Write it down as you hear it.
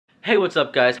Hey, what's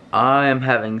up guys? I am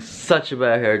having such a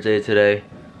bad hair day today.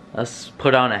 Let's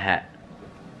put on a hat.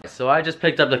 So I just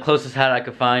picked up the closest hat I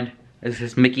could find. It's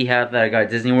this Mickey hat that I got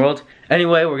at Disney World.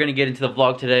 Anyway, we're gonna get into the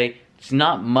vlog today. It's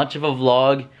not much of a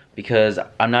vlog because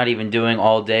I'm not even doing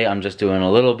all day. I'm just doing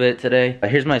a little bit today.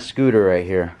 Here's my scooter right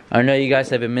here. I know you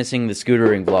guys have been missing the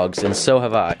scootering vlogs, and so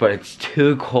have I. But it's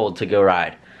too cold to go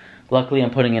ride. Luckily, I'm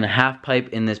putting in a half pipe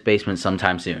in this basement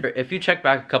sometime soon. If you check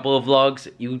back a couple of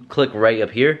vlogs, you click right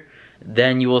up here,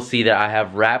 then you will see that I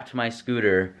have wrapped my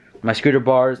scooter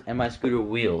bars and my scooter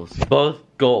wheels. Both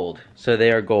gold, so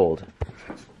they are gold.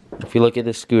 If you look at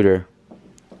this scooter,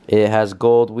 it has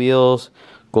gold wheels,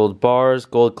 gold bars,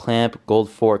 gold clamp, gold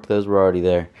fork. Those were already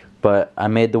there. But I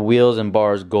made the wheels and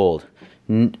bars gold.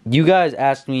 You guys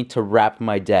asked me to wrap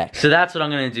my deck, so that's what I'm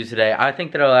gonna do today. I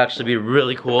think that it'll actually be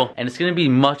really cool, and it's gonna be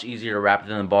much easier to wrap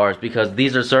than the bars because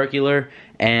these are circular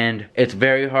and it's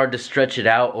very hard to stretch it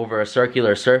out over a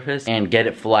circular surface and get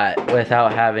it flat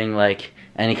without having like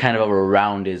any kind of a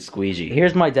rounded squeegee.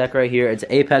 Here's my deck right here. It's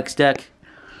Apex deck.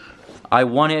 I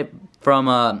won it from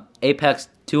a Apex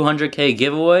 200K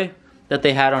giveaway that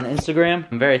they had on Instagram.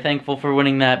 I'm very thankful for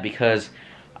winning that because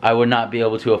I would not be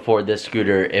able to afford this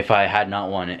scooter if I had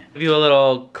not won it. I'll give you a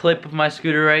little clip of my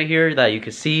scooter right here that you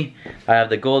can see. I have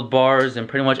the gold bars and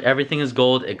pretty much everything is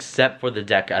gold except for the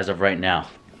deck as of right now.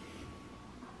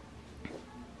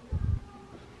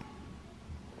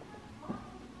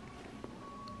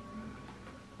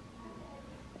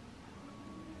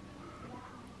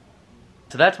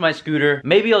 So that's my scooter.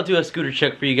 Maybe I'll do a scooter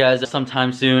check for you guys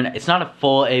sometime soon. It's not a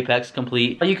full Apex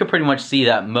complete, but you can pretty much see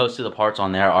that most of the parts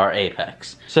on there are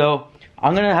Apex. So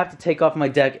I'm gonna have to take off my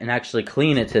deck and actually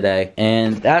clean it today,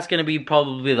 and that's gonna be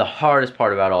probably the hardest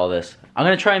part about all this. I'm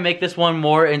gonna try and make this one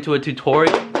more into a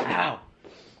tutorial. Ow!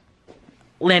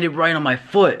 Landed right on my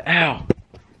foot. Ow!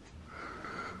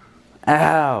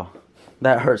 Ow!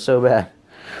 That hurt so bad.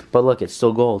 But look, it's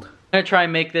still gold. I'm gonna try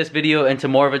and make this video into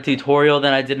more of a tutorial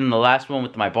than I did in the last one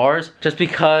with my bars, just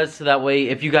because so that way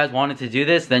if you guys wanted to do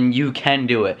this, then you can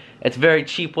do it. It's a very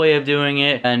cheap way of doing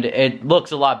it, and it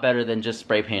looks a lot better than just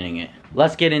spray painting it.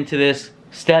 Let's get into this.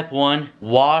 Step 1,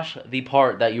 wash the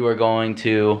part that you are going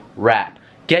to wrap.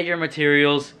 Get your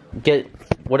materials, get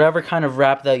whatever kind of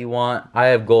wrap that you want. I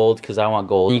have gold because I want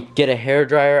gold. You get a hair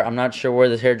dryer. I'm not sure where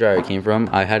this hair dryer came from.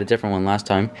 I had a different one last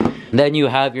time. Then you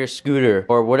have your scooter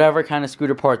or whatever kind of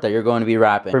scooter part that you're going to be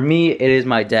wrapping. For me, it is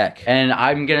my deck. And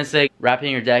I'm gonna say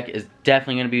wrapping your deck is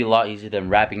definitely gonna be a lot easier than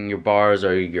wrapping your bars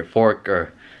or your fork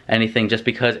or anything, just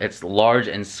because it's large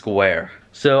and square.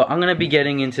 So I'm gonna be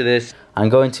getting into this. I'm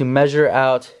going to measure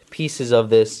out pieces of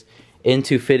this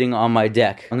into fitting on my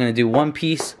deck. I'm gonna do one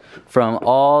piece from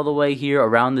all the way here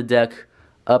around the deck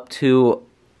up to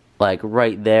like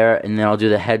right there, and then I'll do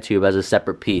the head tube as a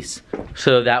separate piece.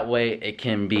 So that way it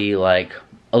can be like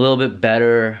a little bit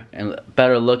better and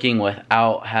better looking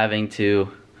without having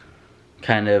to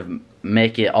kind of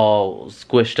make it all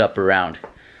squished up around.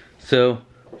 So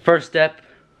first step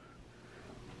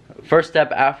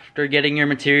after getting your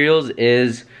materials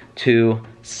is to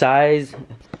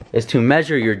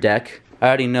measure your deck. I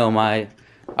already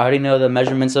know the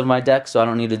measurements of my deck, so I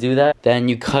don't need to do that. Then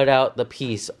you cut out the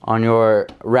piece on your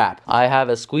wrap. I have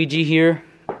a squeegee here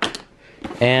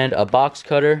and a box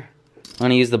cutter. I'm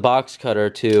gonna use the box cutter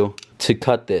to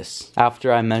cut this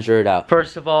after I measure it out.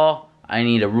 First of all, I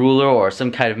need a ruler or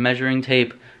some kind of measuring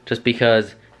tape, just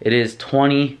because it is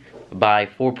 20 by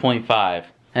 4.5.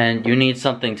 And you need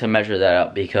something to measure that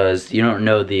out because you don't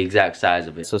know the exact size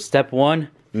of it. So step 1,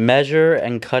 measure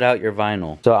and cut out your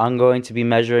vinyl. So I'm going to be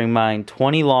measuring mine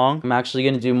 20 long. I'm actually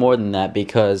going to do more than that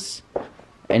because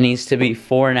it needs to be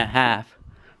 4.5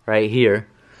 right here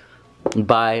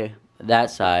by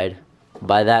that side,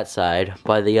 by that side,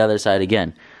 by the other side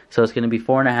again. So it's going to be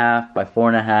 4.5 by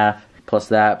 4.5 plus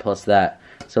that plus that.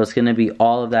 So it's going to be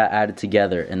all of that added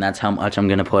together, and that's how much I'm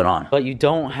going to put on. But you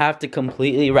don't have to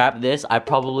completely wrap this. I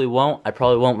probably won't. I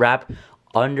probably won't wrap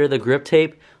under the grip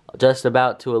tape, just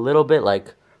about to a little bit,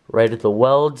 like right at the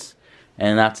welds,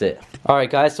 and that's it. Alright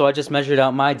guys, so I just measured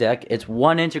out my deck. It's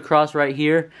 1 inch across right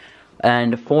here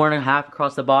and 4.5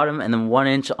 across the bottom, and then 1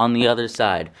 inch on the other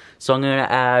side. So I'm gonna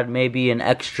add maybe an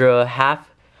extra half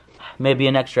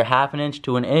an inch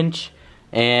to an inch,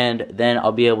 and then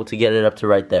I'll be able to get it up to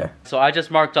right there. So I just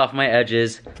marked off my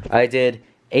edges. I did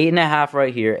 8.5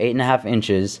 right here, 8.5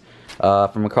 inches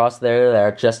from across there to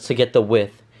there, just to get the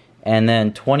width, and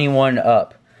then 21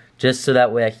 up, just so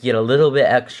that way I can get a little bit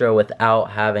extra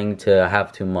without having to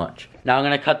have too much. Now I'm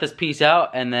gonna cut this piece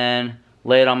out and then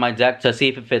lay it on my deck to see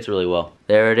if it fits really well.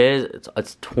 There it is.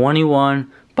 It's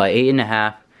 21 by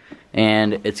 8.5,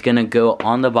 and it's gonna go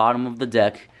on the bottom of the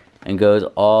deck, and goes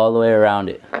all the way around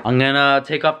it. I'm gonna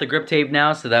take off the grip tape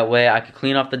now so that way I can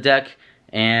clean off the deck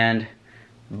and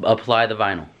apply the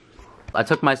vinyl. I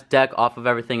took my deck off of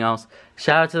everything else.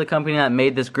 Shout out to the company that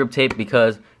made this grip tape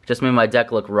because it just made my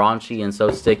deck look raunchy and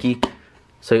so sticky.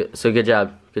 So good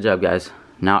job guys.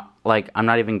 Now, like, I'm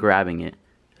not even grabbing it.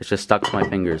 It's just stuck to my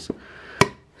fingers.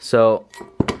 So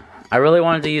I really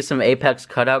wanted to use some Apex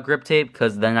cutout grip tape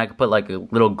because then I could put like a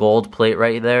little gold plate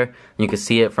right there and you can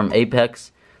see it from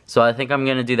Apex. So I think I'm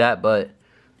gonna do that, but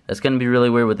it's gonna be really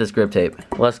weird with this grip tape.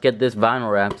 Let's get this vinyl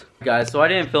wrapped. Guys, so I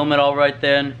didn't film it all right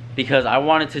then because I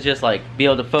wanted to just like be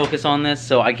able to focus on this.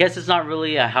 So I guess it's not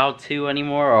really a how-to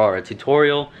anymore or a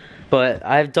tutorial, but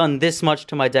I've done this much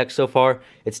to my deck so far.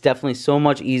 It's definitely so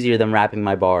much easier than wrapping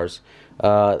my bars.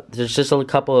 There's just a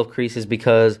couple of creases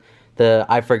because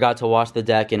I forgot to wash the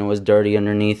deck and it was dirty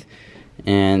underneath,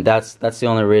 and that's the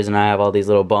only reason I have all these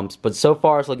little bumps. But so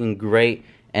far it's looking great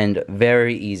and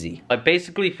very easy. I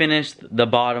basically finished the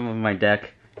bottom of my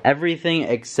deck, everything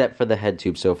except for the head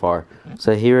tube so far.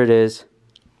 So here it is,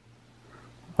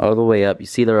 all the way up. You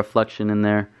see the reflection in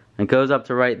there. It goes up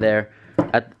to right there.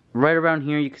 Right around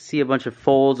here you can see a bunch of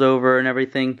folds over and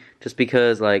everything, just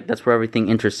because like that's where everything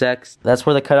intersects. That's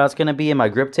where the cutout's gonna be in my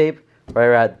grip tape.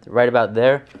 Right about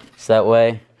there, so that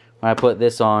way when I put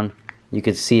this on you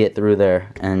can see it through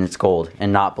there and it's gold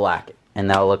and not black, and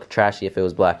that'll look trashy if it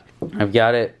was black. I've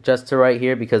got it just to right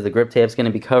here because the grip tape's going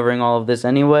to be covering all of this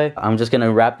anyway. I'm just going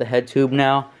to wrap the head tube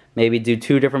now, maybe do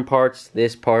 2 different parts,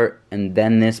 this part and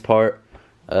then this part,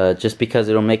 just because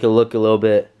it'll make it look a little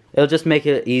bit, it'll just make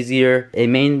it easier. It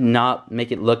may not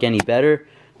make it look any better,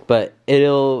 but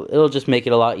it'll just make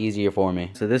it a lot easier for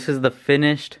me. So this is the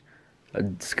finished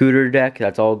scooter deck,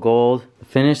 that's all gold.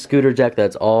 Finished scooter deck,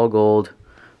 that's all gold.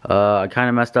 I kind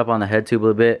of messed up on the head tube a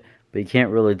little bit, but you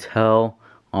can't really tell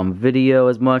on video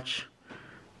as much,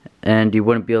 and you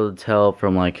wouldn't be able to tell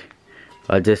from like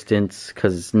a distance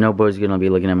because nobody's gonna be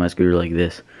looking at my scooter like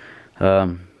this.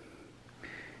 Yeah,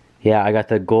 I got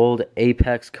the gold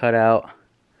Apex cutout,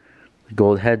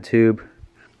 gold head tube,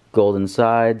 golden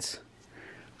sides,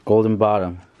 golden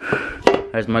bottom.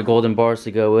 There's my golden bars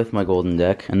to go with my golden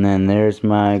deck. And then there's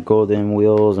my golden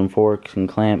wheels and forks and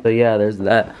clamp. So yeah, there's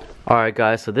that. Alright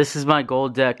guys, so this is my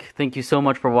gold deck. Thank you so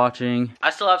much for watching. I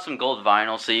still have some gold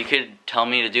vinyl, so you could tell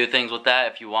me to do things with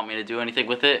that if you want me to do anything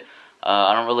with it.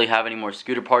 I don't really have any more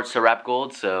scooter parts to wrap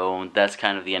gold, so that's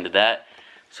kind of the end of that.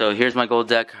 So here's my gold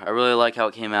deck. I really like how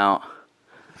it came out.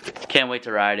 Can't wait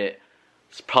to ride it.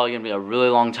 It's probably going to be a really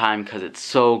long time because it's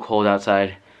so cold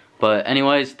outside. But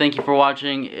anyways, thank you for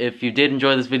watching. If you did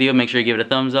enjoy this video, make sure you give it a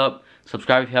thumbs up.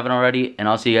 Subscribe if you haven't already, and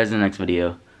I'll see you guys in the next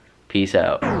video. Peace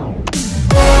out.